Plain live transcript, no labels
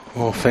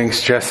Well,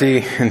 thanks,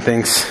 Jesse, and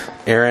thanks,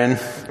 Aaron.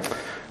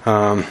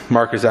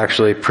 Mark is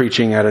actually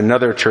preaching at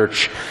another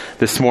church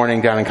this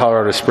morning down in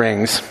Colorado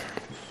Springs.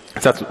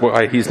 So that's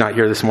why he's not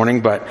here this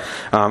morning, but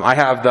I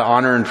have the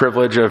honor and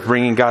privilege of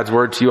bringing God's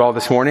Word to you all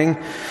this morning.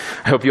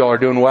 I hope you all are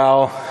doing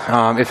well.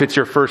 If it's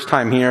your first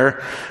time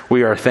here,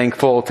 we are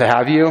thankful to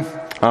have you.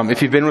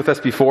 If you've been with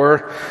us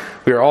before,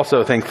 we are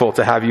also thankful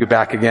to have you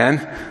back again.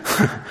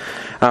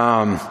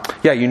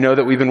 You know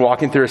that we've been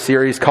walking through a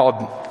series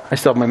called I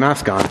Still Have My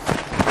Mask On.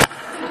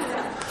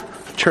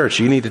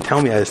 Church, you need to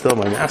tell me I still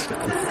have my mask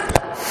on.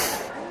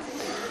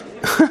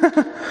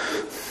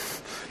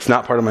 It's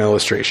not part of my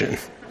illustration.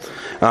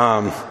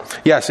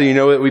 So you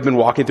know that we've been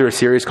walking through a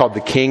series called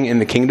The King in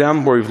the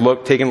Kingdom, where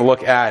we've taken a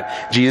look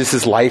at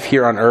Jesus' life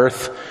here on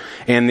earth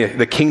and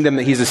the kingdom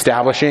that he's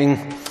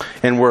establishing.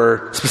 And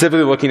we're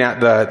specifically looking at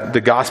the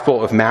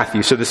Gospel of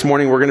Matthew. So this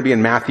morning we're going to be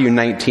in Matthew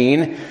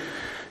 19,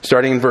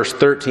 starting in verse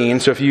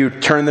 13. So if you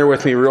turn there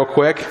with me real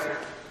quick.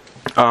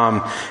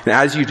 And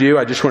as you do,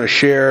 I just want to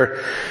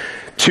share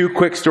two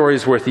quick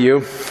stories with you.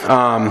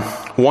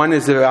 One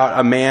is about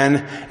a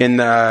man in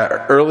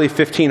the early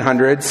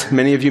 1500s.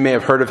 Many of you may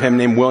have heard of him,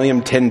 named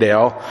William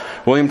Tyndale.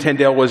 William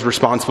Tyndale was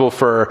responsible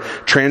for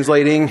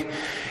translating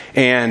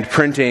and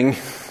printing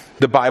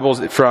the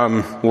Bibles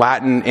from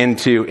Latin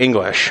into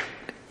English.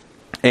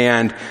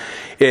 And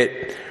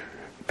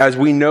as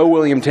we know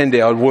William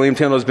Tyndale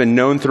has been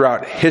known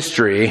throughout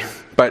history,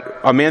 but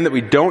a man that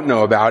we don't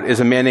know about is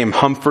a man named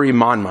Humphrey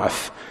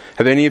Monmouth.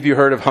 Have any of you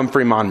heard of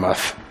Humphrey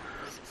Monmouth?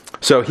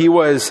 So he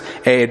was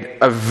a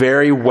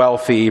very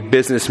wealthy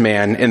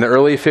businessman in the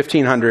early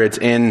 1500s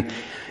in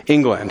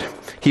England.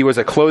 He was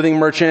a clothing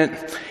merchant,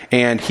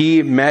 and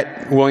he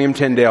met William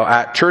Tyndale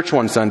at church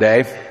one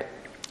Sunday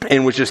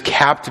and was just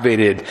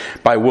captivated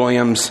by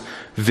William's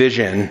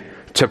vision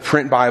to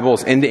print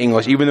Bibles into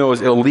English, even though it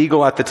was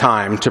illegal at the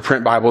time to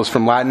print Bibles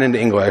from Latin into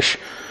English.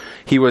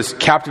 He was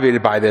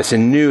captivated by this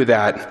and knew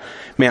that,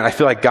 man, I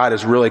feel like God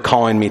is really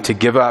calling me to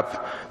give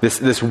up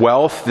this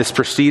wealth, this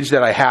prestige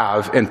that I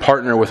have, and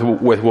partner with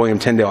William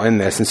Tyndale in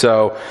this. And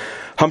so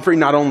Humphrey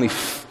not only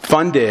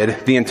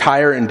funded the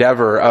entire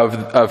endeavor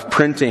of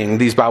printing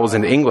these Bibles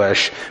into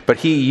English, but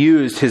he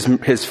used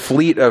his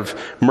fleet of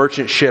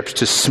merchant ships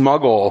to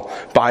smuggle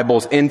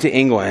Bibles into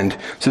England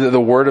so that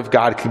the word of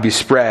God could be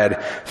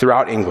spread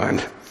throughout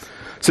England.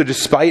 So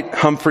despite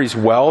Humphrey's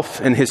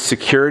wealth and his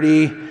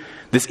security,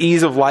 this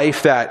ease of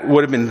life that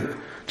would have been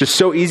just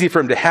so easy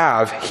for him to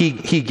have,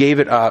 he gave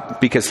it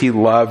up because he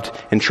loved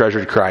and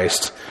treasured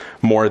Christ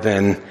more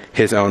than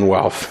his own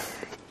wealth.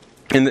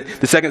 And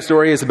the second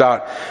story is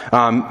about,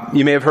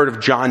 you may have heard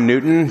of John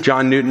Newton.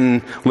 John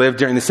Newton lived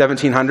during the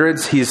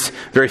 1700s. He's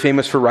very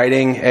famous for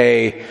writing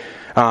a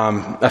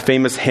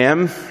famous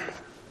hymn.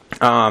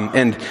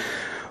 And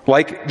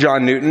like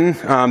John Newton,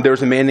 there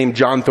was a man named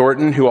John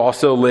Thornton who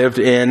also lived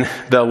in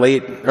the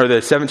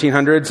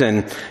 1700s.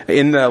 And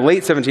in the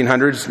late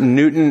 1700s,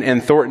 Newton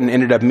and Thornton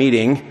ended up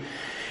meeting.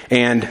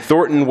 And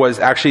Thornton was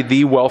actually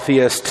the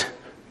wealthiest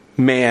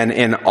man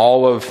in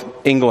all of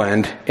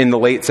England in the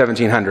late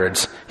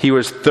 1700s. He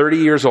was 30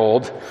 years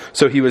old,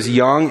 so he was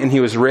young and he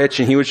was rich,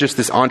 and he was just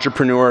this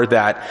entrepreneur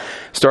that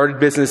started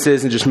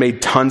businesses and just made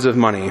tons of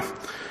money.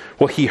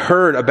 Well, he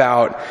heard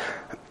about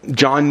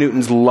John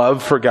Newton's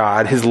love for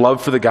God, his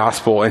love for the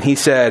gospel, and he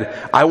said,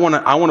 I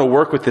want to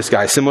work with this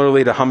guy,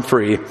 similarly to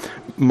Humphrey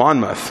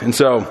Monmouth. And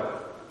so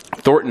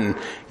Thornton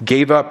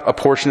gave up a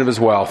portion of his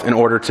wealth in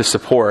order to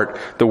support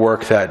the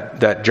work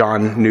that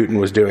John Newton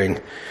was doing.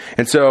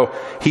 And so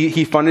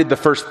he funded the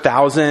first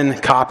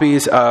 1,000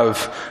 copies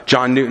of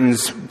John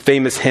Newton's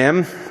famous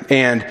hymn.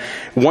 And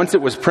once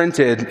it was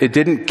printed, it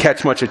didn't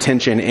catch much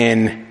attention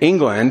in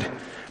England.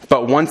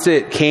 But once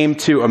it came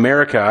to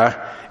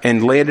America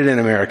and landed in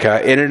America,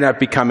 it ended up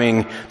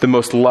becoming the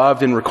most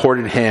loved and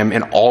recorded hymn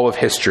in all of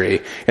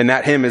history. And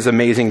that hymn is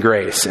Amazing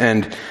Grace.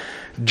 And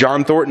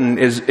John Thornton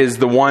is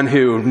the one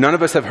who none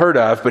of us have heard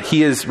of, but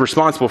he is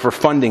responsible for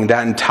funding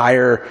that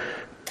entire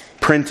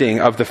printing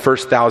of the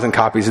first 1,000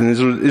 copies. And this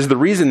is the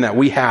reason that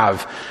we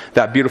have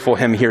that beautiful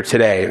hymn here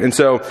today. And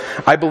so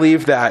I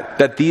believe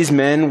that these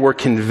men were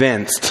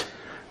convinced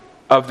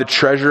of the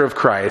treasure of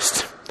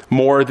Christ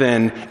more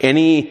than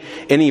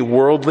any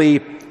worldly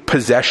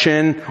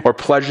possession or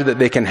pleasure that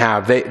they can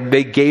have.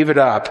 They gave it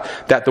up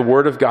that the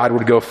word of God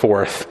would go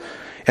forth.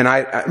 And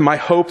my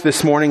hope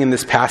this morning in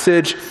this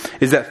passage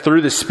is that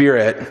through the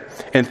Spirit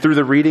and through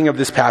the reading of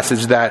this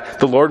passage, that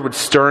the Lord would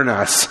stir in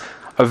us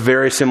a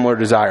very similar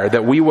desire,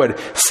 that we would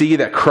see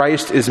that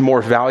Christ is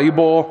more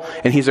valuable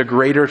and he's a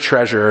greater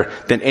treasure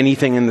than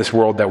anything in this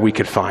world that we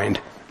could find.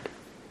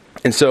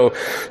 And so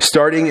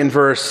starting in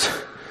verse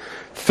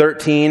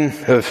 13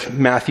 of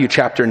Matthew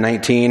chapter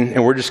 19,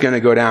 and we're just going to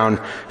go down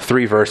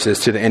 3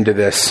 verses to the end of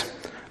this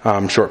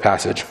short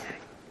passage.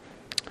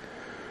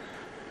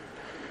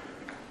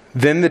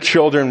 Then the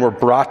children were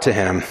brought to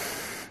him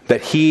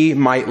that he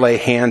might lay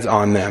hands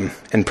on them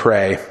and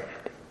pray.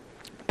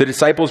 The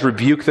disciples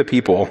rebuked the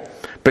people,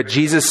 but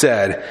Jesus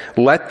said,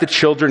 "Let the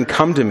children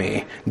come to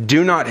me.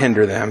 Do not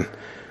hinder them,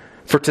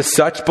 for to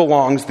such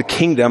belongs the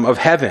kingdom of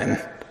heaven.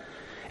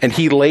 And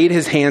he laid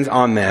his hands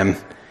on them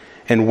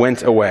and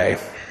went away.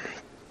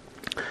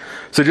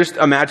 So just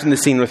imagine the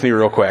scene with me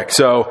real quick.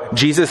 So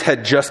Jesus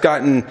had just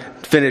gotten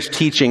finished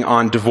teaching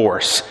on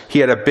divorce. He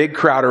had a big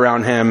crowd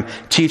around him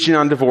teaching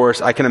on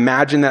divorce. I can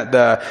imagine that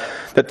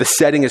the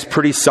setting is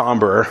pretty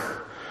somber,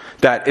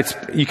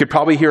 that you could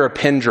probably hear a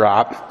pin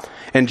drop,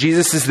 and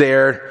Jesus is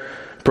there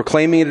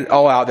proclaiming it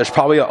all out. There's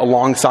probably a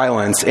long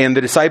silence, and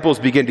the disciples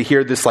begin to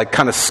hear this like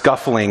kind of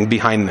scuffling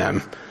behind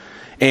them,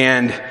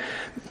 and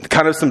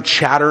kind of some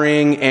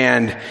chattering,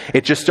 and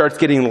it just starts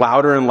getting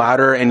louder and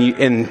louder.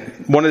 And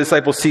one of the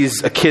disciples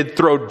sees a kid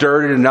throw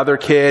dirt at another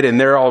kid, and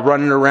they're all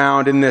running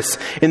around in this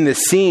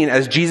scene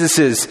as Jesus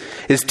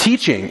is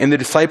teaching, and the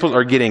disciples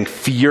are getting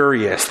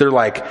furious. They're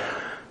like,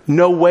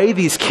 no way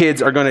these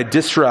kids are going to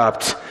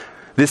disrupt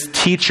this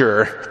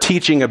teacher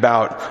teaching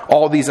about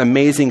all these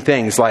amazing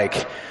things.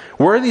 Like,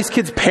 where are these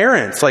kids'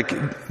 parents?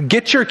 Like,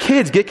 get your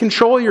kids, get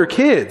control of your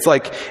kids.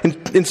 Like,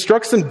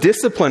 instruct some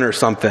discipline or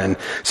something.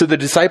 So the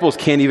disciples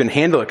can't even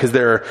handle it because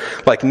they're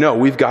like, no,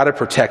 we've got to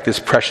protect this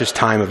precious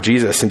time of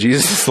Jesus. And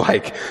Jesus is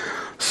like,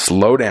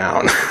 slow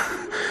down.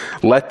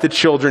 Let the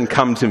children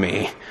come to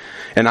me.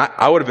 And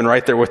I would have been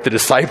right there with the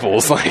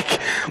disciples,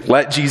 like,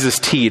 let Jesus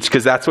teach,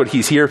 because that's what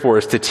he's here for,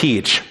 is to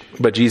teach.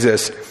 But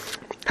Jesus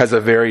has a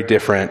very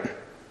different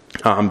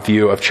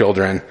view of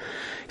children.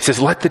 He says,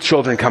 let the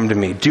children come to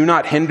me. Do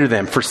not hinder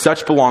them, for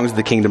such belongs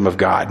the kingdom of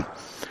God.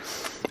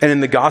 And in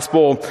the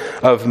Gospel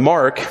of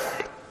Mark,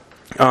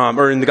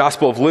 or in the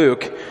Gospel of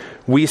Luke,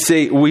 we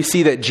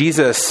see that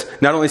Jesus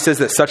not only says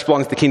that such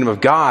belongs the kingdom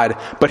of God,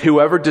 but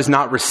whoever does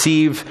not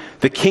receive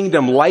the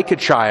kingdom like a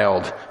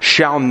child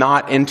shall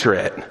not enter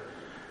it.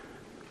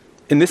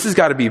 And this has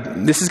got to be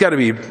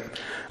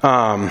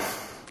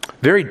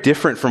very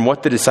different from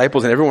what the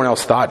disciples and everyone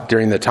else thought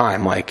during the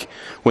time. Like,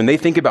 when they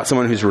think about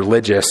someone who's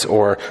religious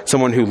or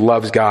someone who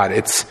loves God,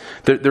 it's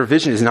their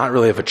vision is not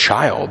really of a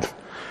child.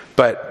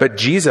 But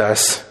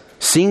Jesus,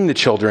 seeing the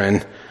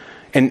children,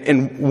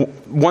 and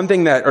one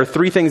thing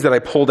three things that I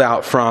pulled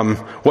out from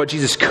what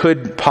Jesus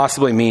could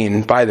possibly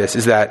mean by this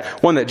is that,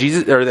 one,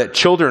 that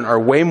children are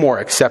way more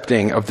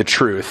accepting of the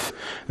truth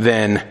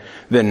than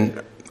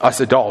us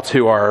adults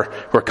who are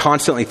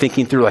constantly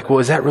thinking through, like, well,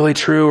 is that really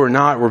true or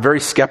not? We're very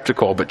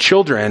skeptical. But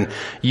children,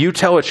 you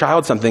tell a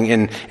child something,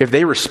 and if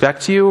they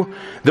respect you,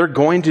 they're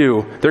going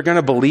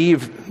to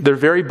believe. They're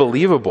very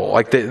believable.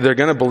 Like, they're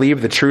going to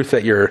believe the truth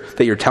that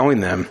you're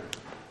telling them.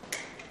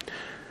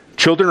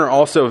 Children are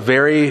also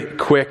very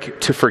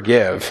quick to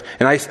forgive.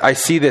 And I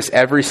see this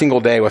every single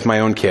day with my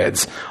own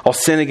kids. I'll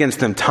sin against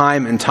them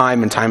time and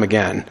time and time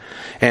again.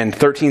 And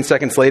 13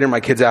 seconds later, my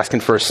kid's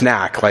asking for a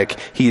snack. Like,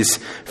 he's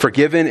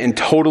forgiven and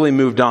totally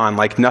moved on,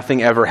 like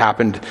nothing ever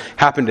happened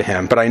to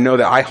him. But I know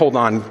that I hold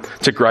on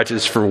to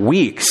grudges for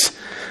weeks.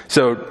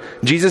 So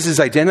Jesus is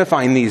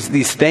identifying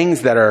these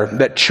things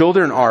that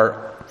children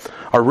are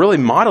really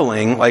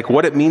modeling, like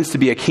what it means to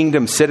be a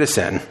kingdom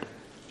citizen.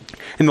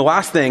 And the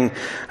last,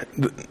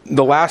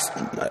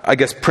 I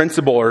guess,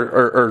 principle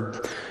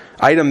or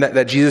item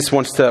that Jesus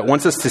wants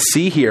us to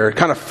see here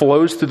kind of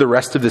flows through the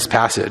rest of this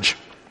passage.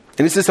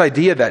 And it's this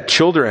idea that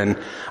children,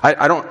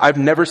 I've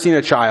never seen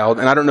a child,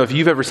 and I don't know if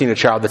you've ever seen a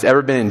child that's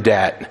ever been in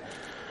debt.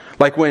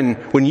 Like,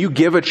 when you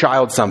give a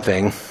child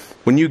something,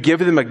 when you give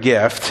them a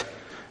gift,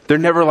 they're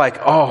never like,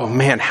 oh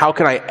man, how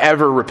can I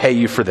ever repay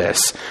you for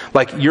this?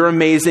 Like, you're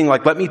amazing.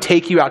 Like, let me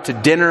take you out to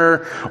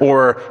dinner,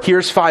 or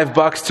here's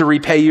 $5 to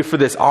repay you for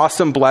this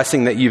awesome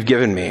blessing that you've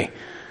given me.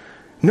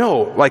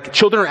 No, like,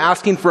 children are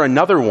asking for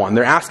another one.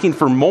 They're asking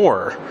for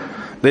more.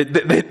 They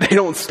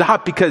don't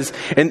stop because,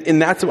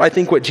 and that's I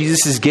think what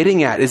Jesus is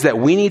getting at, is that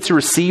we need to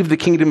receive the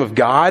kingdom of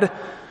God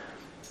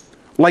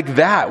like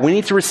that. We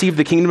need to receive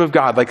the kingdom of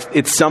God like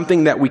it's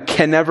something that we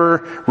can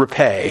never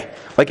repay.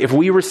 Like, if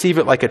we receive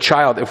it like a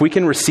child, if we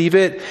can receive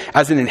it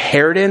as an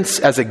inheritance,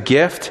 as a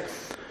gift,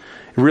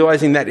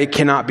 realizing that it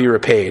cannot be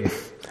repaid.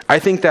 I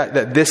think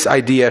that this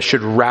idea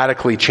should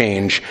radically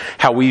change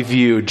how we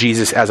view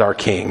Jesus as our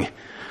king.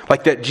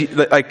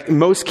 Like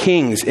most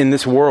kings in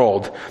this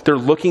world, they're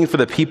looking for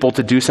the people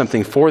to do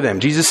something for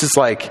them. Jesus is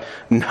like,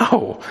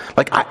 no,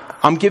 like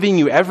I'm giving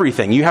you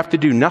everything. You have to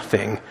do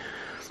nothing.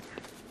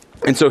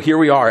 And so here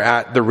we are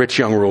at the rich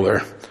young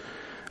ruler.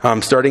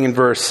 Starting in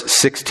verse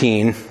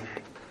 16.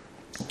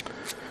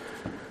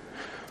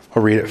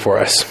 I'll read it for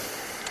us.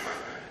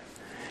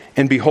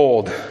 And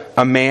behold,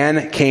 a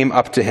man came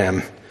up to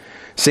him,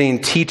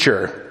 saying,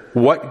 "Teacher,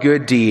 what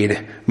good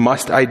deed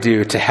must I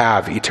do to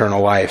have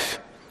eternal life?"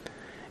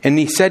 And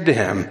he said to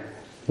him,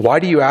 "Why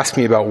do you ask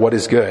me about what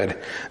is good?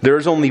 There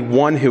is only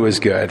one who is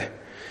good.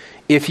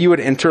 If you would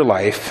enter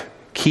life,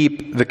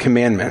 keep the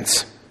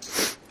commandments."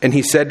 And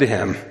he said to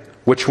him,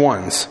 "Which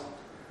ones?"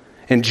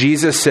 And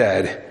Jesus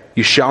said,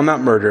 "You shall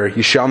not murder,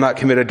 you shall not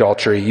commit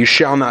adultery, you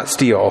shall not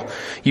steal,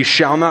 you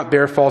shall not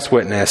bear false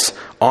witness,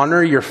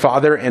 honor your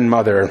father and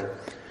mother,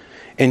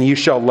 and you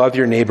shall love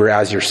your neighbor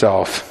as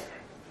yourself."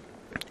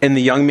 And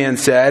the young man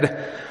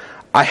said,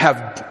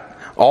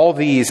 all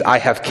these I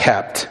have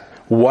kept.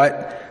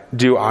 What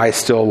do I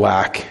still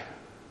lack?"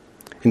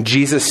 And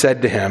Jesus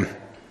said to him,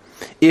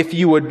 If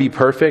you would be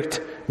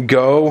perfect,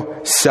 go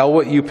sell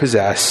what you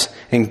possess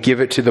and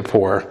give it to the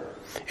poor,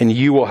 and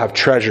you will have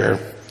treasure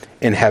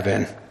in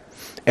heaven.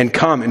 And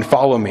come and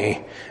follow me."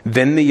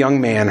 Then the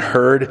young man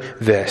heard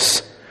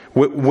this.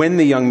 When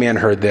the young man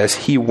heard this,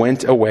 he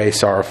went away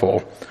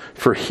sorrowful,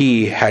 for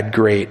he had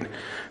great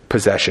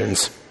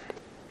possessions.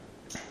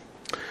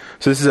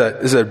 So this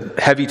is a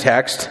heavy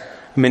text.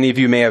 Many of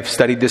you may have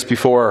studied this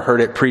before or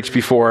heard it preached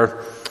before.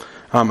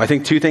 I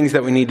think two things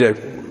that we need to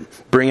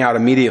bring out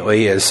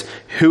immediately is,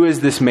 who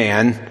is this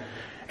man?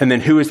 And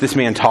then who is this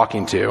man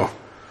talking to?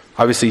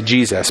 Obviously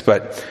Jesus,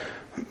 but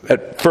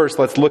at first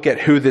let's look at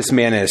who this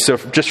man is. So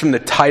just from the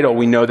title,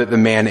 we know that the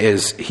man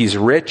he's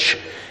rich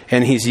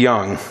and he's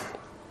young.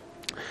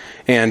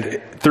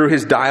 And through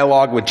his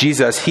dialogue with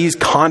Jesus, he's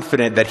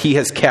confident that he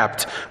has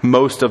kept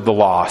most of the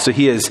law. So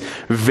he is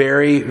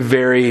very,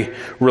 very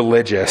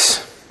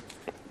religious.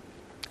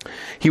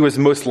 He was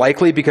most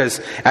likely, because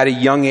at a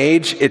young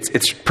age,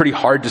 it's pretty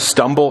hard to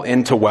stumble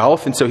into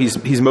wealth. And so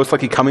he's most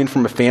likely coming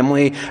from a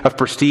family of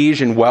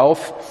prestige and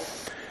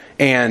wealth.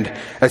 And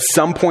at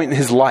some point in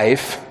his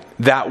life,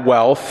 that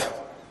wealth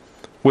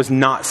was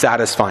not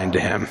satisfying to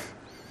him.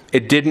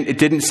 It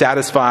didn't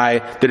satisfy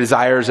the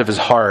desires of his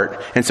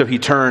heart. And so he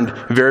turned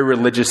very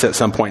religious at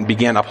some point and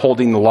began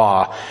upholding the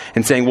law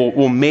and saying,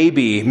 well,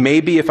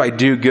 maybe if I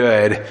do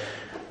good,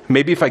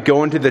 maybe if I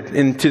go into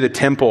the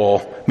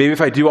temple, maybe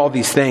if I do all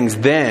these things,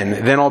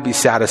 then I'll be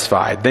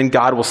satisfied. Then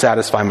God will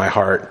satisfy my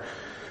heart.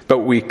 But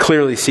we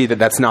clearly see that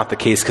that's not the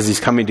case, because he's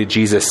coming to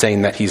Jesus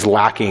saying that he's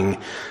lacking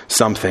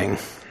something.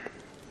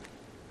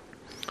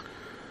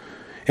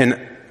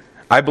 And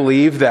I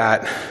believe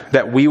that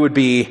we would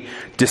be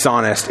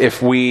dishonest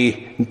if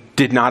we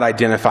did not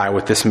identify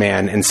with this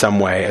man in some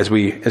way as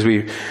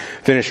we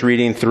finish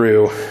reading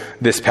through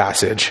this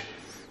passage.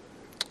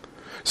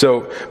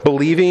 So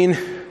believing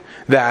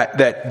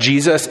that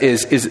Jesus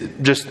is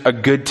just a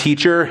good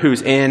teacher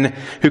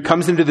who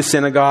comes into the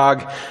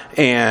synagogue,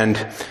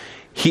 and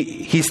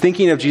he's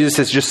thinking of Jesus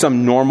as just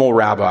some normal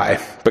rabbi,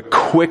 but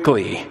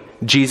quickly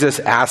Jesus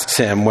asks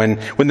him, when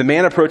the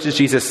man approaches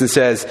Jesus and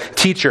says,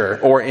 "Teacher,"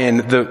 or in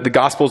the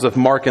Gospels of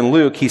Mark and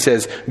Luke, he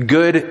says,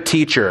 "Good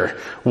teacher,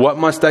 what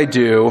must I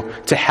do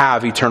to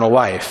have eternal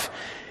life?"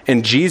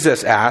 And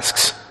Jesus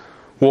asks,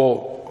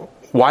 "Well,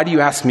 why do you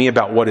ask me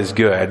about what is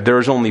good? There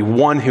is only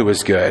one who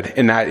is good,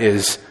 and that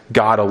is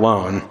God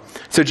alone."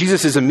 So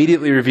Jesus is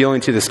immediately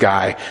revealing to this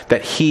guy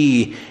that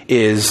he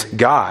is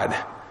God.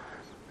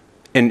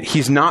 And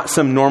he's not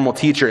some normal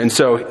teacher. And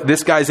so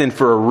this guy's in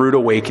for a rude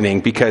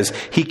awakening, because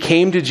he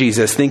came to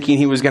Jesus thinking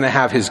he was going to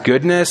have his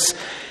goodness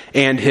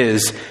and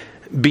his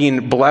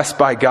being blessed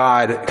by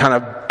God kind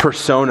of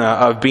persona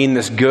of being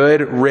this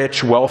good,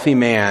 rich, wealthy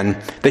man,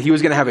 that he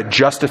was going to have it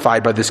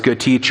justified by this good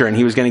teacher, and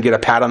he was going to get a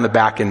pat on the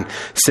back and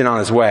send on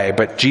his way.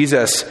 But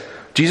Jesus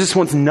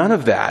wants none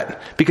of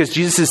that, because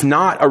Jesus is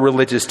not a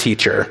religious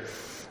teacher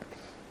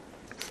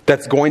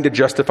that's going to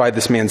justify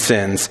this man's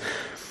sins.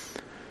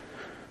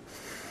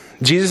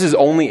 Jesus'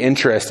 only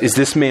interest is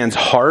this man's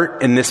heart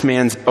and this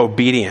man's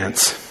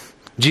obedience.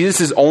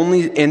 Jesus'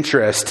 only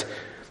interest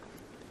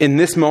in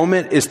this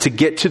moment is to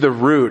get to the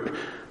root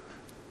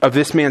of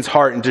this man's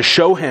heart and to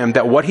show him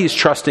that what he's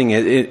trusting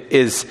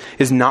is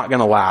not going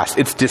to last.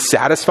 It's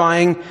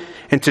dissatisfying,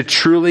 and to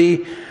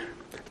truly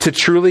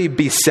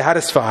be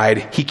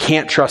satisfied, he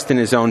can't trust in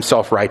his own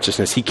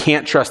self-righteousness. He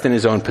can't trust in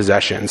his own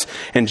possessions.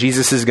 And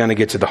Jesus is going to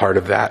get to the heart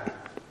of that.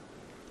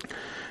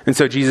 And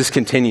so Jesus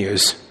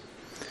continues,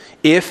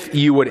 "If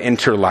you would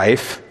enter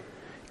life,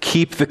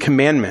 keep the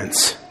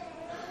commandments."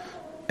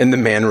 And the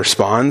man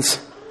responds,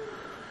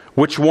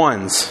 "Which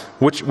ones?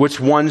 Which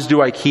ones do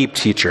I keep,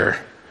 teacher?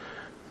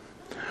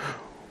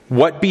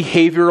 What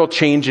behavioral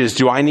changes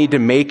do I need to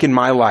make in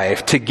my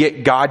life to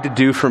get God to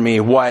do for me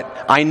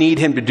what I need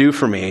him to do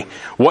for me?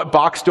 What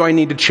box do I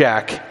need to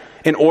check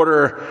in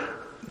order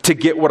to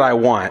get what I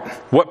want?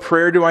 What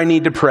prayer do I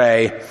need to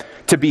pray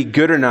to be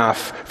good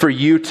enough for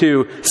you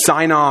to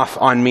sign off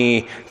on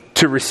me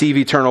to receive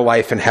eternal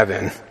life in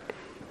heaven?"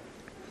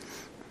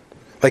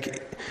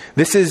 Like,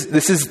 this is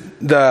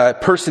the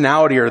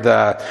personality or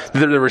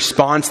the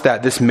response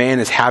that this man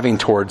is having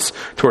towards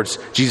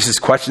Jesus'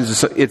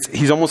 questions.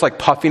 He's almost like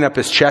puffing up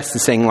his chest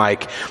and saying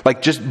like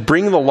just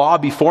bring the law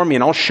before me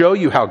and I'll show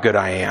you how good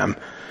I am.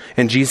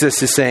 And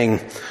Jesus is saying,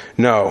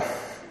 no.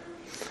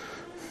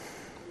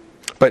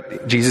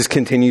 But Jesus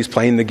continues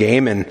playing the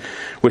game and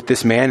with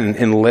this man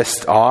and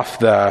lists off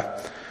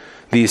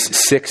these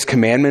 6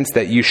 commandments: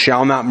 that you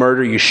shall not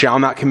murder, you shall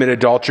not commit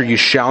adultery, you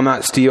shall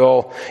not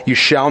steal, you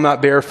shall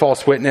not bear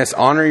false witness,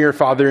 honor your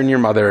father and your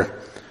mother.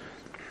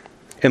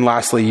 And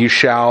lastly, you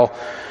shall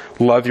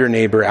love your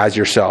neighbor as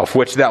yourself,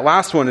 which that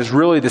last one is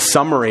really the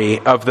summary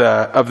of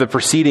the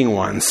preceding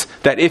ones.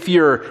 That if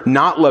you're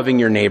not loving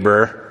your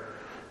neighbor,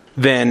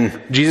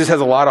 then Jesus has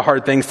a lot of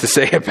hard things to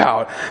say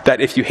about that.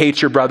 If you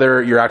hate your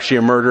brother, you're actually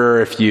a murderer.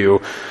 If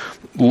you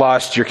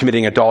lust, you're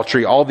committing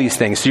adultery, all these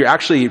things. So you're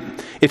actually,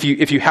 if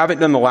you haven't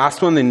done the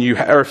last one, then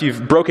or if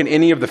you've broken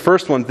any of the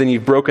first ones, then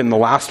you've broken the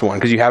last one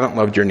because you haven't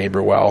loved your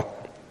neighbor well.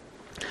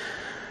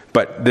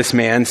 But this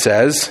man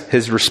says,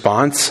 his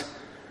response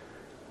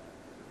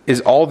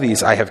is, all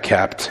these I have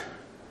kept.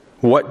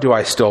 What do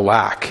I still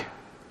lack?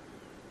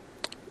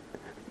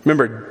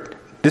 Remember,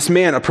 this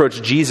man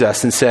approached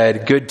Jesus and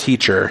said, good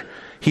teacher.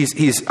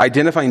 He's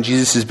identifying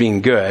Jesus as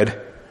being good,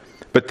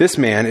 but this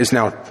man is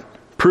now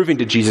proving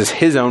to Jesus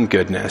his own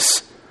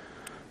goodness.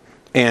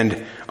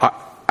 And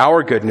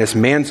our goodness,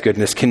 man's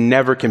goodness, can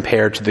never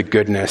compare to the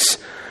goodness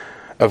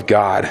of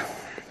God.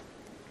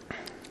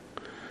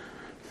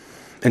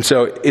 And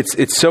so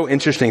it's so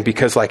interesting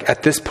because like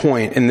at this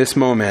point, in this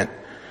moment,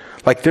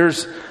 like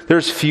there's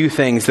few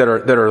things that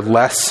are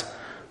less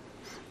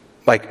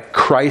like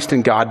Christ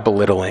and God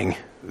belittling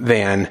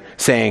than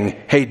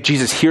saying, hey,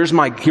 Jesus, here's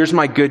my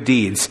good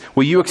deeds.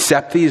 Will you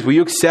accept these? Will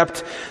you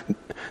accept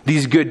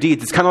these good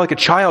deeds? It's kind of like a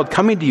child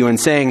coming to you and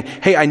saying,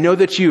 hey, I know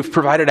that you've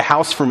provided a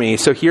house for me,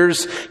 so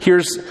here's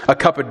a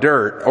cup of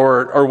dirt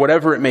or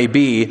whatever it may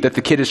be that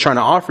the kid is trying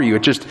to offer you.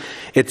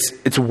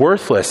 It's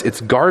worthless.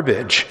 It's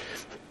garbage.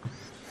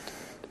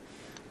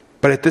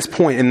 But at this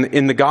point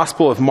in the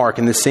Gospel of Mark,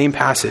 in the same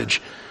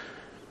passage,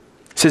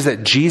 it says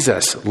that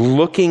Jesus,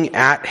 looking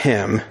at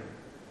him,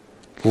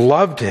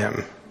 loved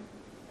him.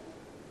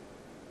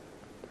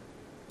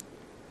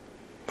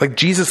 Like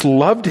Jesus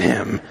loved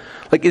him.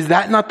 Like, is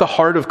that not the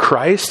heart of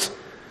Christ?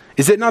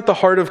 Is it not the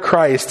heart of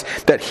Christ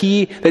that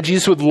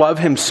Jesus would love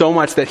him so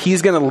much that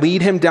he's going to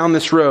lead him down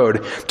this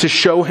road to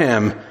show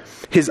him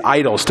his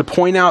idols, to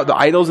point out the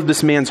idols of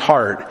this man's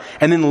heart,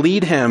 and then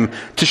lead him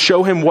to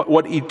show him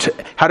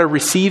how to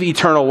receive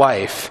eternal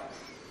life.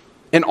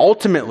 And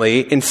ultimately,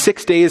 in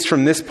 6 days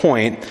from this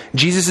point,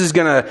 Jesus is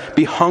going to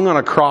be hung on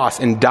a cross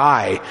and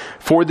die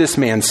for this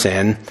man's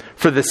sin,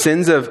 for the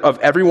sins of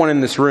everyone in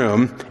this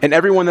room, and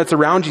everyone that's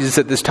around Jesus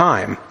at this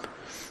time.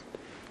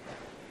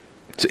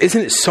 So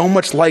isn't it so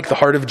much like the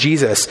heart of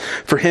Jesus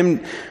for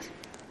him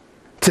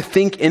to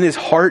think in his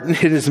heart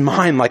and in his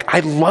mind, like,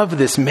 I love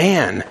this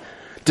man,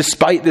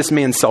 despite this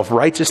man's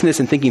self-righteousness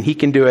and thinking he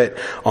can do it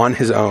on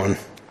his own.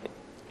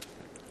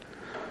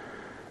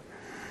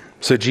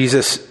 So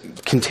Jesus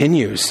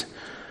continues,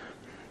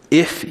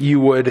 if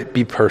you would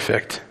be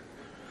perfect,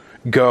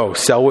 go,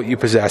 sell what you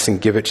possess and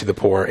give it to the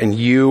poor, and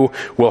you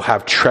will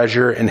have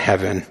treasure in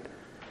heaven.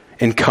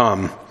 And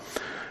come,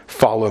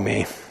 follow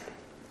me.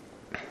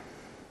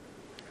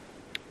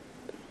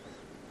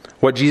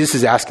 What Jesus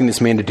is asking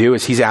this man to do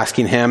is he's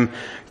asking him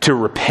to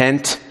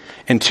repent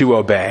and to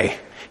obey.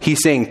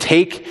 He's saying,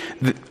 take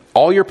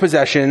all your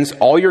possessions,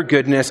 all your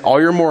goodness, all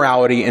your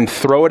morality, and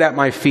throw it at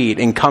my feet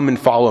and come and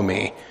follow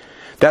me.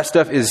 That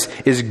stuff is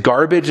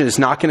garbage and it's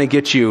not going to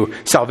get you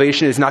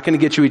salvation. It's not going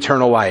to get you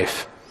eternal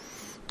life.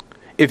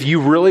 If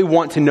you really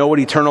want to know what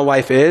eternal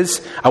life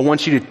is, I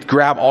want you to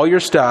grab all your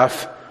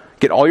stuff,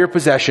 get all your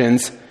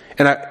possessions,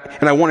 and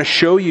I want to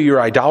show you your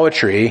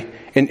idolatry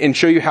and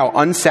show you how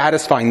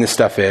unsatisfying this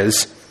stuff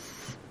is.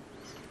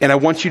 And I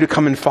want you to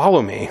come and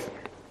follow me.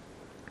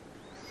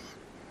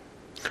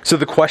 So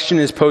the question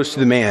is posed to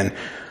the man,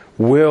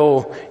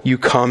 will you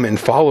come and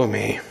follow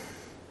me?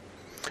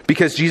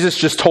 Because Jesus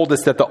just told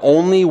us that the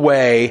only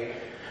way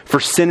for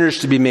sinners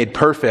to be made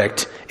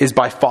perfect is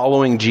by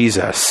following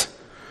Jesus.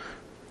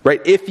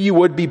 Right? If you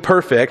would be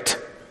perfect,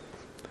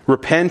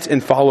 repent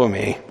and follow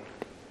me.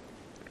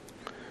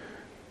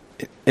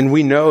 And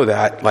we know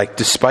that, like,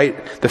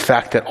 despite the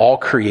fact that all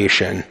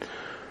creation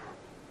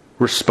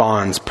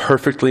responds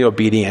perfectly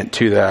obedient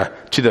to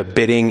the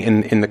bidding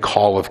in the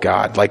call of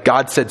God. Like,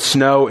 God said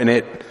snow and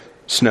it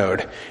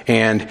snowed.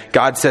 And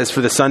God says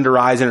for the sun to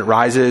rise and it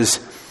rises.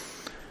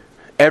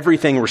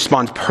 Everything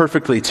responds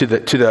perfectly to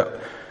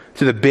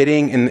the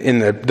bidding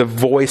and the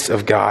voice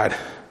of God.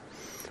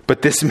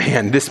 But this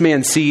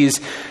man sees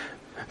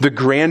the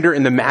grandeur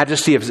and the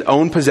majesty of his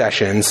own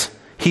possessions.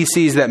 He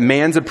sees that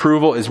man's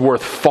approval is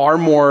worth far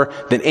more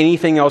than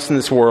anything else in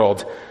this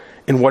world.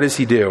 And what does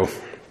he do?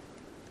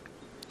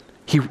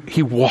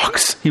 He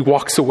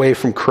walks away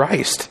from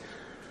Christ.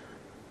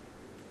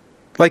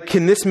 Like,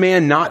 can this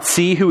man not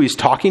see who he's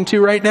talking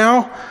to right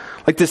now?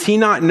 Like, does he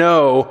not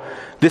know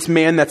this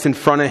man that's in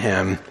front of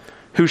him,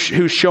 who's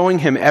showing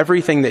him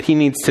everything that he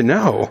needs to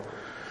know?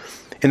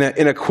 In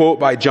a quote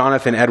by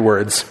Jonathan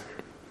Edwards,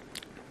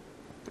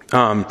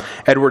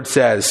 Edwards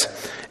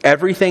says,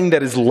 everything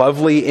that is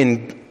lovely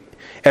in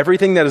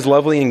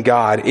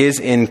God is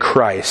in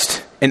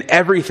Christ, and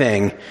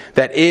everything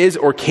that is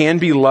or can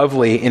be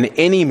lovely in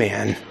any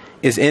man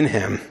is in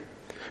him.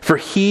 For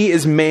he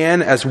is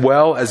man as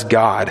well as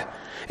God,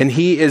 and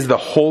he is the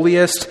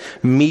holiest,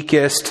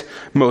 meekest,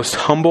 most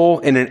humble,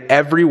 and in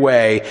every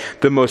way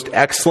the most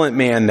excellent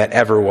man that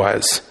ever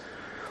was.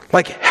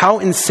 Like, how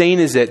insane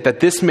is it that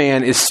this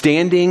man is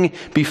standing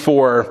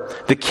before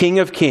the King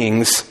of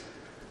Kings,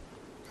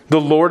 the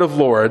Lord of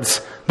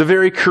Lords, the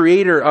very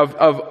creator of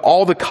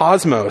all the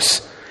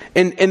cosmos.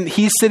 And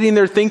he's sitting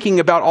there thinking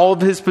about all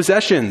of his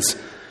possessions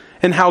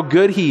and how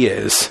good he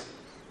is.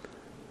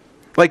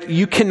 Like,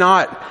 you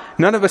cannot,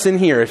 none of us in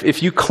here,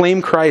 if you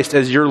claim Christ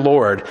as your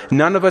Lord,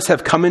 none of us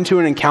have come into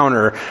an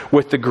encounter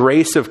with the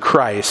grace of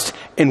Christ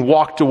and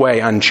walked away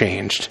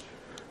unchanged.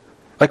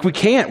 Like we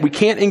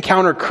can't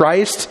encounter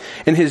Christ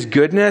and his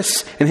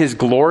goodness and his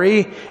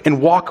glory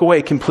and walk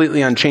away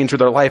completely unchanged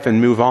with our life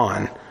and move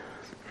on.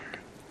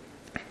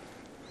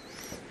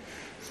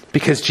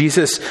 Because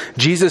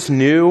Jesus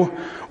knew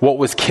what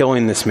was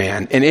killing this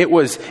man. And it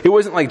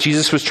wasn't like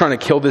Jesus was trying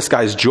to kill this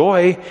guy's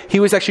joy. He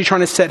was actually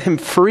trying to set him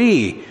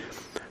free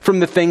from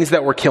the things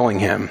that were killing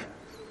him.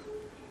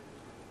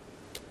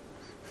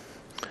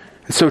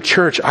 And so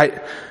church,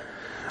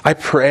 I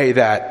pray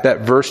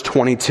that verse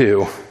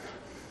 22,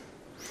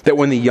 that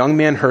when the young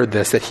man heard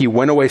this, that he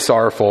went away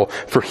sorrowful,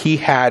 for he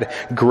had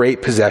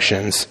great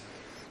possessions.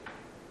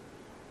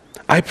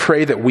 I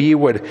pray that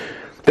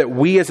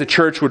we as a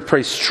church would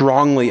pray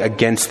strongly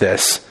against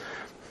this.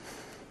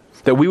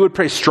 That we would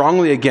pray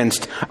strongly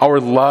against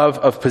our love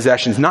of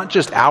possessions, not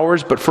just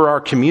ours, but for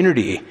our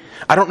community.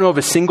 I don't know of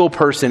a single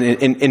person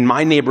in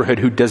my neighborhood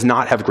who does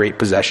not have great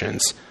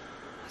possessions.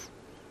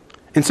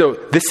 And so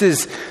this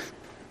is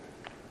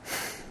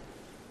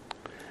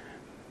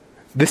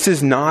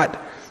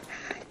not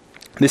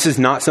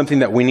something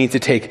that we need to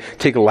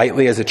take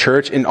lightly as a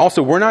church. And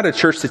also, we're not a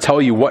church to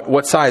tell you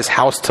what size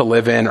house to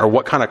live in or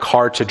what kind of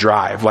car to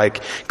drive.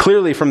 Like,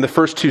 clearly from the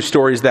first two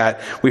stories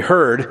that we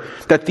heard,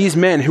 that these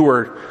men who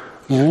were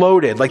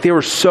loaded, like they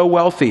were so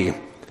wealthy,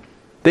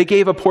 they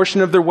gave a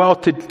portion of their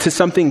wealth to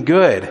something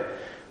good.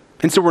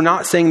 And so we're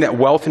not saying that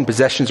wealth and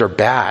possessions are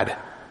bad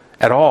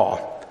at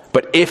all.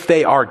 But if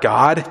they are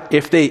God,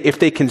 if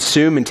they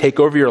consume and take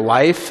over your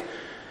life,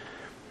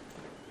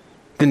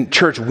 then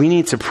church, we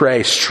need to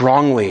pray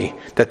strongly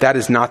that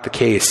is not the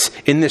case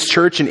in this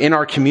church and in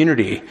our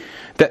community.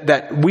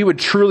 That we would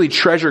truly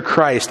treasure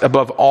Christ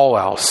above all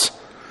else.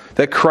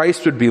 That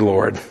Christ would be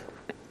Lord.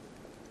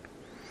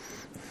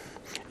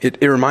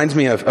 It reminds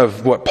me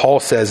of what Paul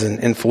says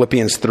in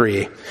Philippians 3.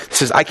 It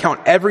says, I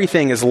count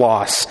everything as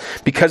loss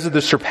because of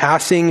the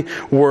surpassing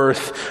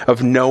worth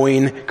of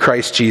knowing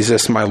Christ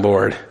Jesus, my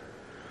Lord.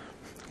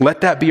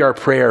 Let that be our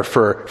prayer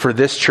for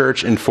this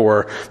church and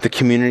for the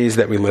communities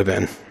that we live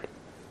in.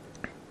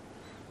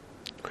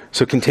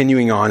 So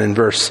continuing on in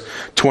verse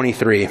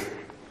 23.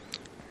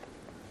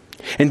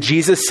 And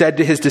Jesus said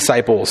to his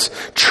disciples,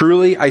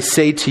 truly I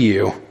say to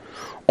you,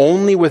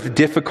 only with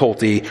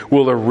difficulty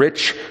will a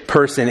rich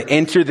person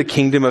enter the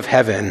kingdom of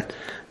heaven.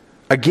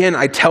 Again,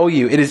 I tell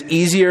you, it is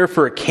easier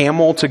for a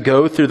camel to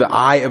go through the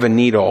eye of a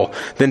needle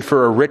than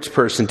for a rich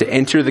person to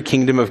enter the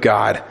kingdom of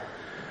God.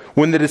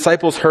 When the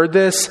disciples heard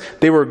this,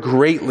 they were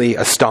greatly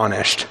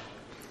astonished.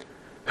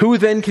 Who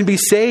then can be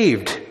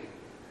saved?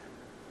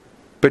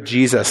 But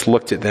Jesus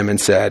looked at them and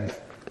said,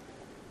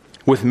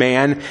 with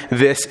man,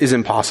 this is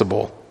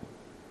impossible.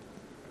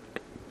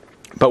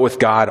 But with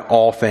God,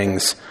 all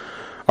things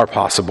are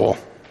possible.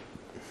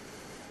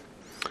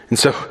 And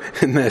so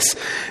in this,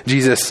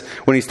 Jesus,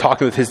 when he's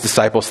talking with his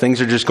disciples, things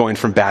are just going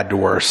from bad to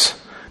worse.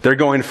 They're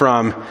going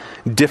from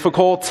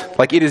difficult,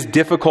 like it is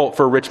difficult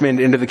for a rich man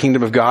to enter the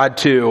kingdom of God,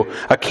 to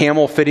a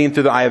camel fitting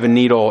through the eye of a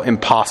needle,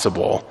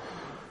 impossible.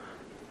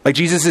 Like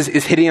Jesus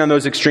is hitting on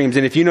those extremes.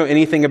 And if you know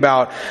anything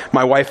about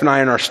my wife and I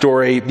and our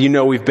story, you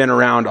know we've been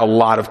around a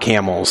lot of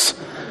camels.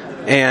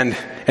 And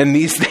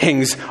these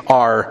things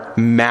are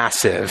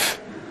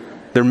massive.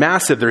 They're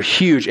massive. They're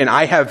huge. And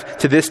I have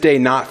to this day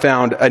not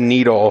found a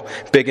needle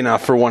big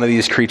enough for one of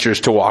these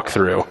creatures to walk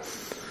through.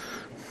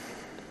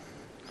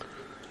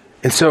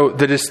 And so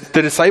the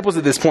disciples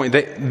at this point,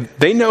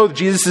 they know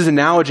Jesus'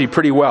 analogy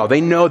pretty well.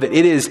 They know that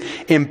it is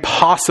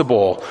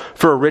impossible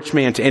for a rich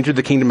man to enter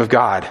the kingdom of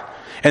God.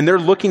 And they're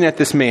looking at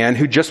this man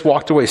who just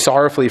walked away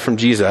sorrowfully from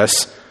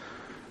Jesus.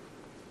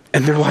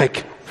 And they're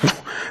like,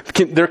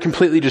 they're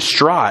completely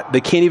distraught.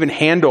 They can't even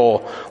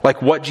handle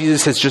like what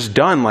Jesus has just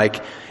done.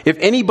 Like, if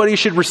anybody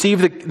should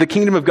receive the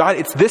kingdom of God,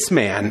 it's this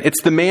man.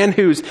 It's the man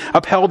who's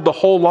upheld the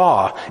whole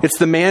law. It's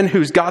the man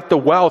who's got the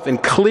wealth.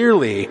 And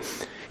clearly,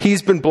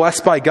 he's been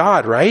blessed by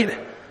God, right?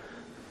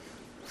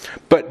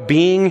 But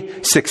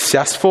being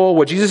successful,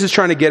 what Jesus is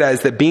trying to get at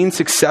is that being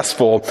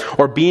successful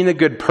or being a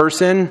good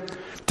person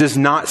does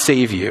not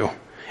save you.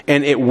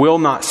 And it will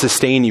not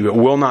sustain you. It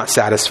will not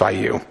satisfy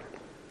you.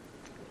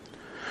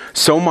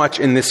 So much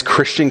in this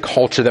Christian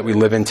culture that we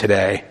live in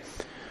today,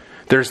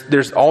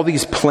 there's all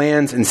these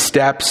plans and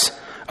steps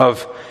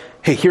of,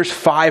 hey, here's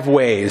 5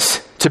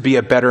 ways to be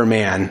a better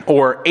man,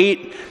 or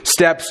 8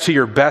 steps to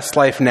your best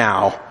life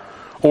now,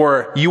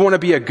 or you want to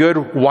be a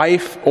good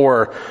wife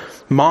or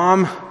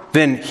mom,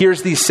 then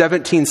here's these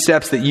 17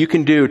 steps that you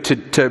can do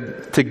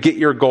to get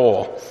your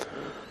goal.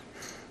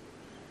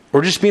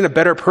 Or just being a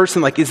better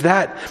person. Like, is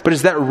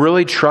that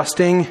really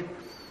trusting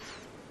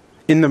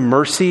in the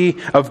mercy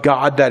of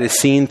God that is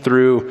seen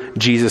through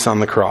Jesus on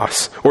the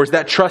cross? Or is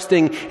that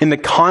trusting in the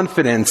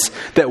confidence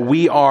that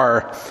we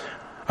are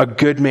a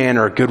good man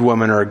or a good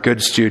woman or a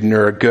good student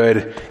or a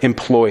good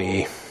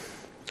employee?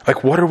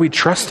 Like, what are we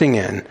trusting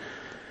in?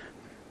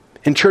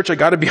 In church, I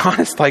got to be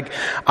honest, like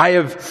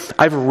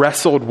I've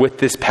wrestled with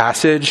this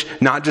passage,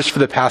 not just for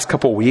the past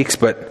couple weeks,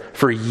 but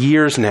for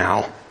years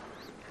now.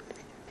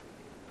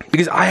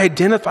 because I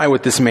identify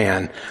with this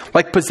man.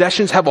 Like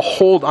possessions have a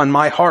hold on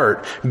my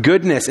heart.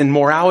 Goodness and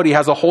morality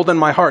has a hold on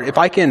my heart. If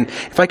I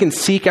can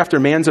seek after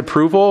man's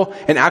approval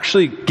and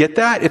actually get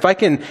that, if I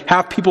can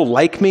have people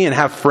like me and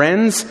have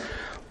friends,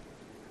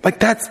 like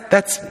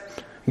that's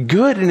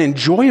good and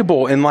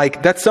enjoyable, and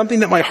like that's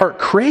something that my heart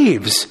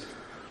craves.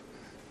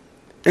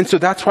 And so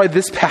that's why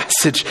this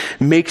passage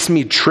makes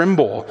me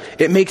tremble.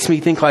 It makes me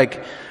think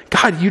like,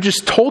 God, you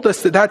just told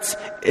us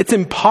that it's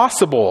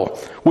impossible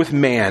with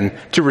man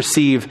to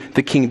receive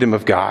the kingdom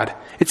of God.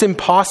 It's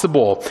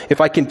impossible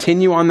if I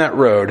continue on that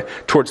road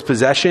towards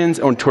possessions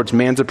or towards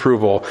man's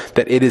approval,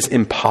 that it is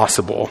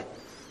impossible.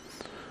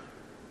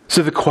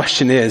 So the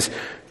question is,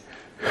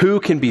 who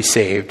can be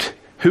saved?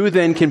 Who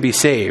then can be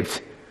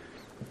saved?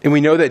 And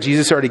we know that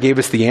Jesus already gave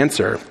us the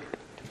answer.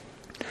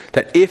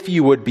 That if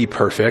you would be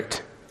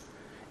perfect,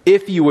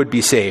 if you would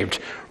be saved,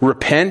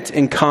 repent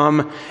and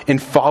come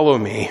and follow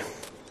me.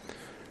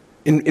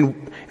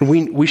 And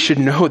we should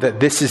know that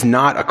this is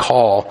not a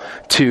call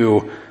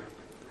to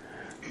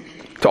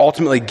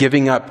ultimately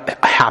giving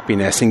up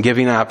happiness and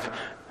giving up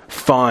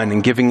fun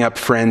and giving up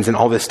friends and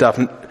all this stuff.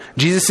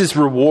 Jesus'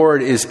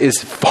 reward is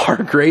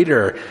far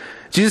greater.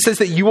 Jesus says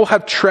that you will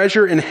have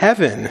treasure in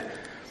heaven.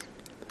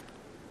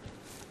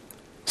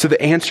 So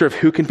the answer of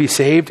who can be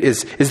saved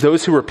is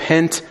those who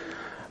repent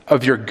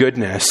of your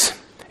goodness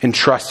and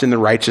trust in the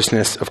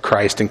righteousness of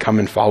Christ and come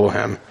and follow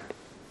him.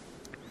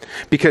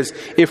 Because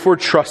if we're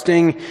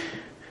trusting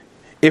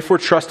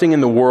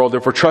in the world,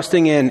 if we're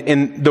trusting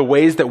in the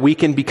ways that we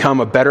can become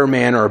a better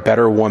man or a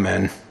better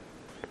woman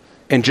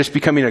and just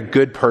becoming a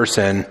good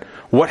person,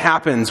 what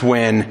happens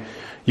when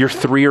your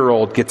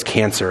 3-year-old gets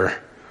cancer?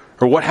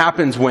 Or what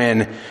happens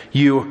when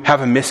you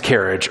have a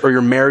miscarriage or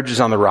your marriage is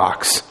on the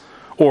rocks?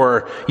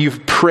 Or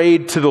you've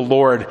prayed to the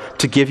Lord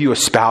to give you a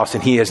spouse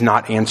and he has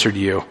not answered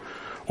you?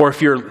 Or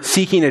if you're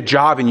seeking a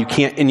job and you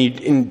can't,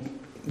 and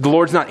the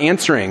Lord's not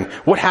answering,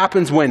 what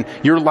happens when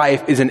your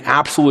life is an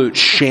absolute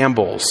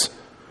shambles?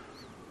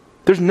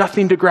 There's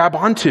nothing to grab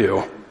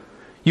onto.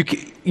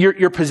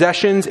 Your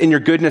possessions and your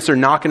goodness are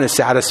not going to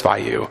satisfy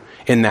you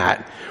in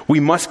that. We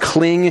must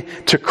cling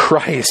to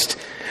Christ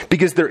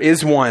because there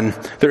is one,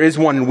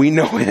 and we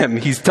know him.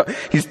 He's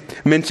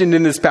mentioned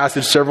in this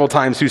passage several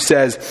times, who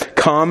says,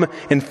 "Come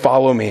and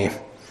follow me.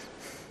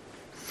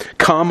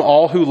 Come,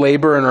 all who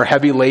labor and are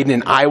heavy laden,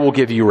 and I will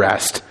give you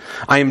rest.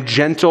 I am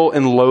gentle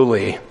and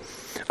lowly.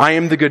 I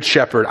am the good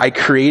shepherd. I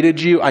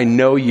created you. I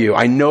know you.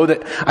 I know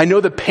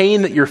the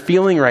pain that you're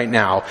feeling right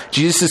now."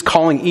 Jesus is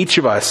calling each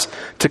of us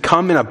to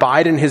come and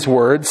abide in his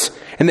words,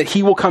 and that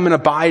he will come and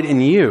abide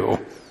in you.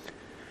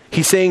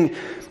 He's saying,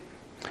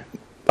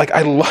 like,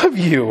 I love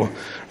you,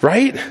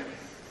 right?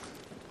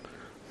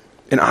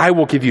 And I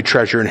will give you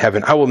treasure in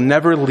heaven. I will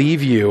never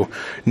leave you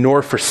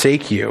nor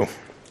forsake you.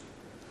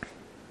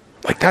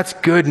 Like, that's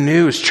good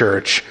news,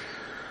 church.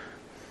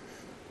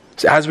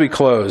 So as we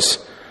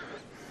close,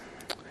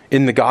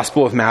 in the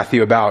Gospel of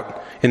Matthew,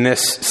 in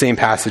this same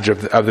passage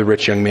of the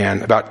rich young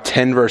man, about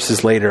 10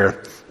 verses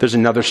later, there's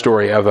another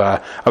story of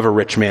a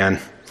rich man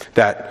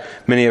that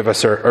many of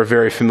us are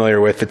very familiar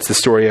with. It's the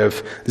story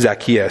of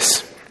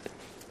Zacchaeus.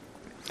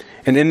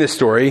 And in this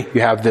story,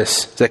 you have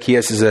this,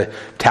 Zacchaeus is a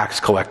tax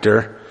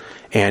collector,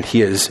 and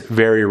he is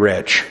very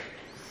rich.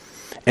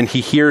 And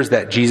he hears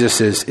that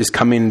Jesus is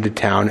coming into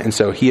town, and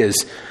so he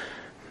is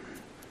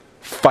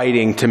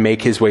fighting to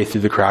make his way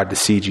through the crowd to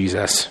see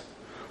Jesus.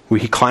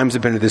 He climbs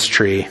up into this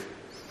tree,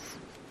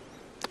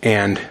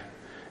 and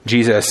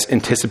Jesus,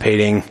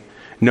 anticipating,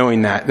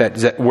 knowing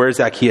that where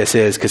Zacchaeus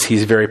is, because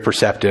he's very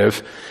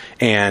perceptive,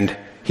 and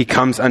he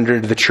comes under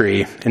the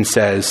tree and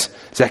says,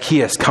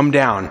 "Zacchaeus, come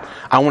down.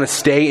 I want to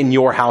stay in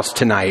your house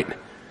tonight."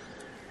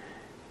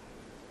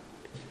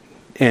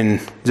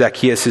 And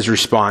Zacchaeus'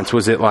 response,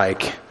 was it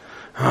like,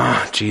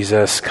 "Oh,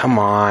 Jesus, come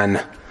on.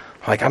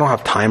 Like, I don't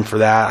have time for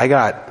that. I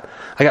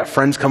got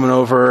friends coming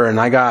over and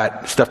I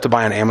got stuff to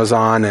buy on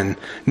Amazon." And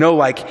no,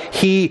 like,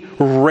 he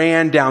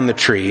ran down the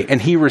tree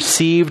and he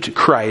received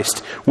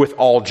Christ with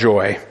all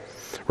joy,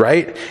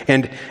 right?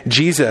 And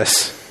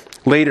Jesus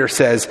later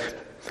says,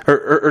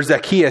 or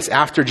Zacchaeus,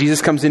 after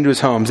Jesus comes into his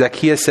home,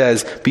 Zacchaeus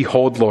says,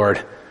 "Behold, Lord,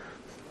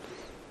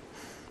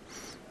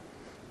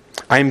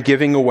 I am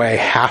giving away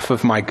half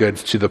of my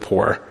goods to the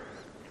poor."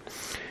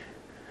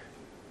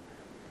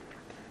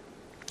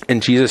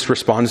 And Jesus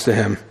responds to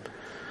him,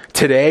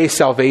 "Today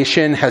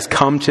salvation has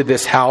come to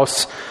this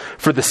house,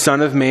 for the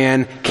Son of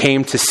Man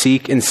came to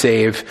seek and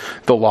save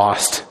the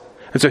lost."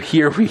 And so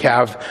here we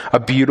have a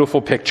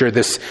beautiful picture,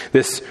 this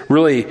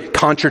really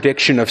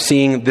contradiction of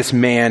seeing this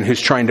man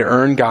who's trying to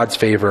earn God's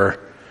favor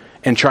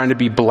and trying to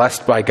be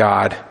blessed by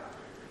God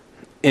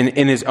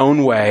in his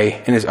own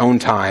way, in his own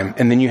time.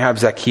 And then you have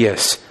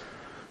Zacchaeus,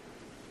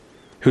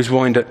 who's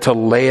willing to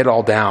lay it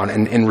all down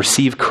and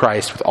receive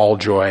Christ with all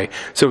joy.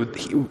 So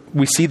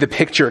we see the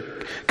picture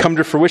come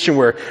to fruition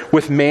where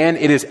with man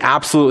it is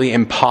absolutely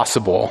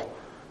impossible.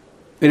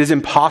 It is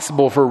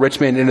impossible for a rich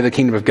man to enter the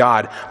kingdom of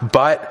God,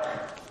 but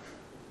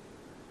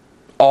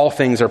all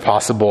things are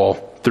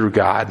possible through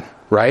God,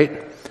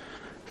 right?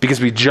 because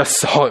we just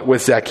saw it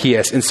with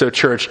Zacchaeus. And so,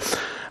 church,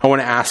 I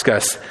want to ask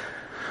us,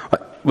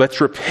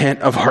 let's repent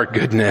of our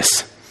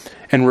goodness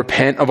and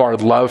repent of our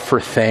love for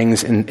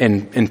things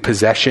and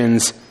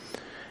possessions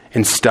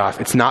and stuff.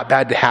 It's not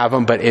bad to have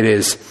them, but it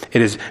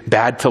is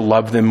bad to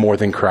love them more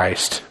than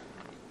Christ.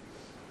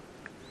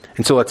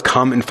 And so let's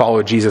come and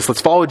follow Jesus.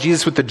 Let's follow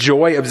Jesus with the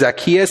joy of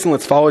Zacchaeus, and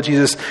let's follow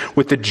Jesus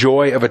with the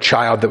joy of a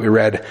child that we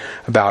read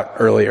about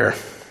earlier.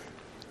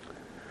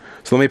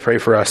 So let me pray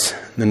for us,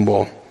 and then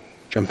we'll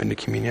jump into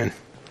communion.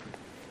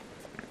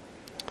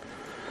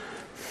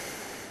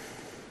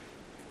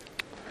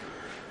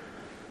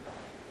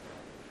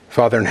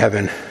 Father in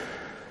heaven,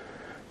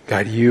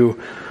 God,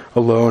 you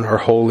alone are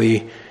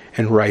holy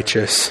and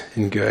righteous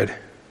and good.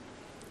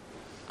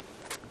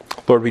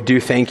 Lord, we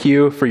do thank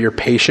you for your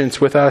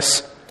patience with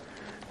us.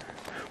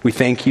 We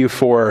thank you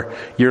for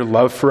your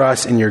love for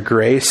us and your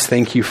grace.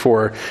 Thank you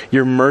for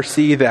your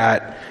mercy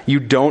that you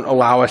don't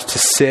allow us to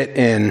sit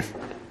in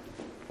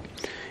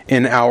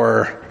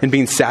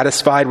being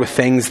satisfied with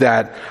things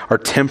that are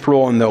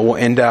temporal and that will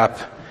end up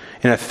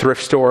in a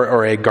thrift store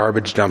or a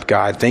garbage dump,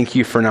 God. Thank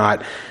you for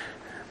not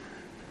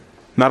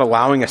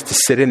allowing us to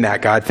sit in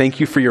that, God.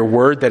 Thank you for your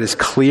word that is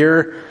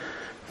clear.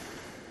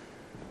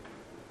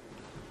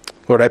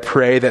 Lord, I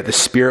pray that the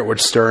Spirit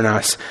would stir in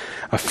us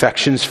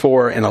affections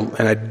for and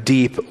a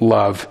deep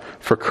love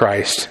for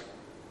Christ,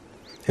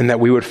 and that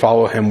we would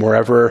follow him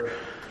wherever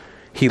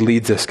he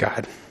leads us,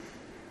 God.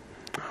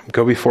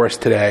 Go before us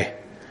today.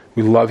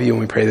 We love you,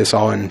 and we pray this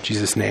all in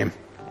Jesus' name.